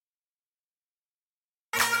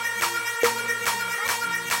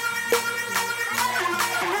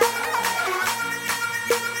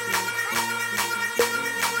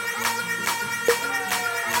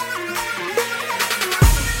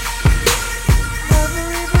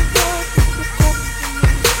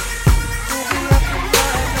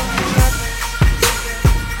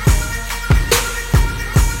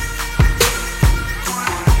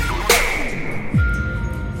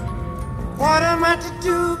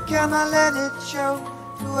can I let it show?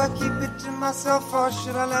 Do I keep it to myself or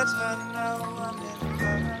should I let her know I'm in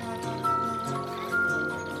love?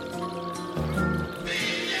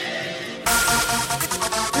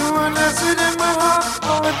 You want to sit in my heart,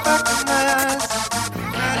 hold it back in my eyes.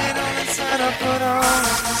 Write it all inside, I put on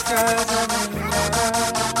the skies. I'm in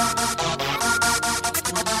love.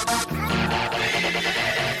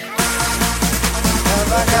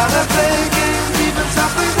 Have I gotta play games, even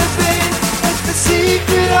suffer the pain? Let the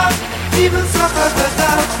secret out, even suffer the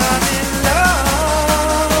doubt. I'm in love.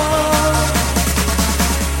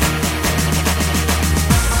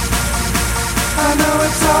 I know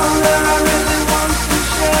it's all that I really want to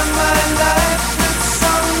share my life with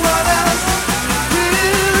someone else.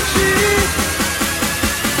 Will she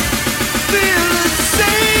feel the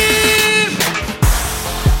same?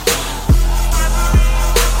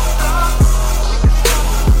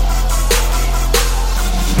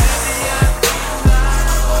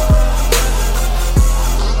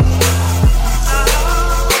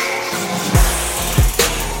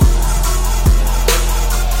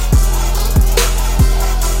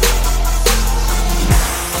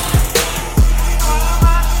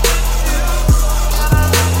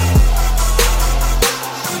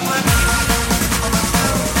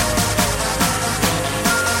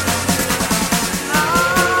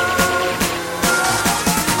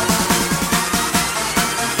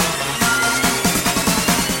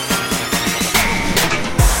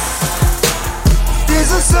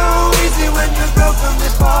 So easy when you're broken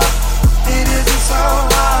before. It isn't so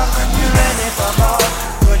hard when you're ready for more.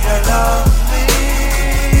 Would you love me?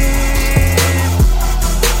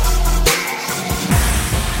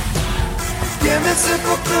 Give me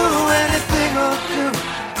simple clue, anything will do.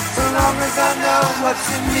 So long as I know what's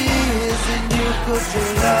in me is in you. Could you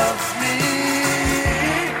love me?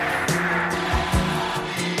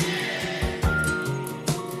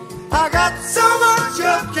 I got so much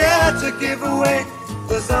of care to give away.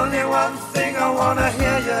 There's only one thing I wanna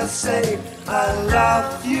hear you say. I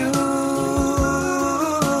love you.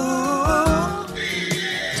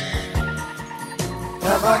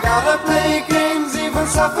 Have I gotta play games, even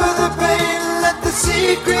suffer the pain? Let the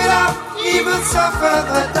secret out, even suffer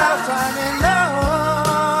the doubt. I'm in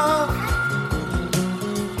love.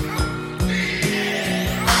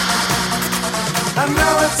 I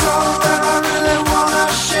know it's all that I really wanna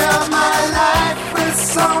share my life with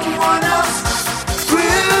someone else.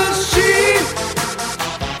 Will she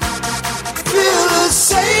feel the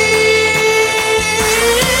same?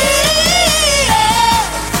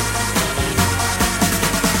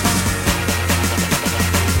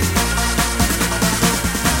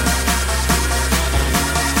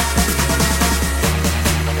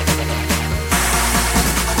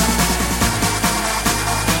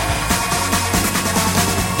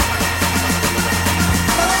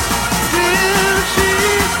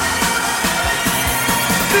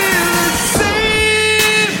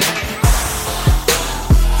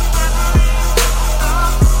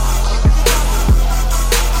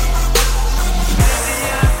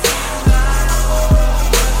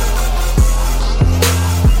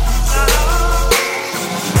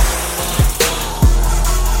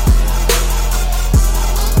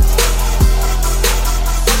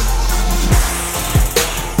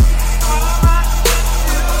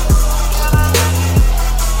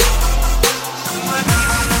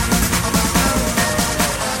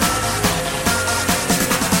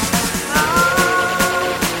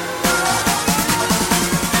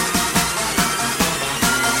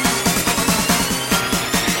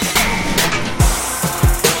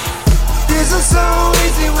 So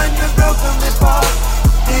easy when you're broken before.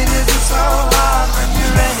 It isn't so hard when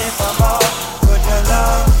you're ready for more. Would you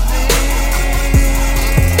love me?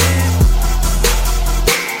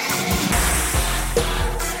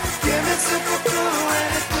 Give me simple clue,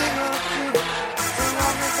 anything will do. So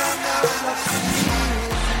long as I know what's in me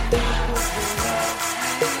is in you. Would you love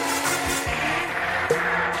me?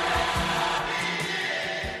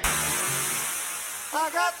 I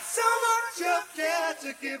got so much of care to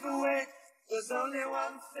give away. There's only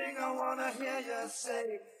one thing I wanna hear you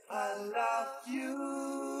say. I love you.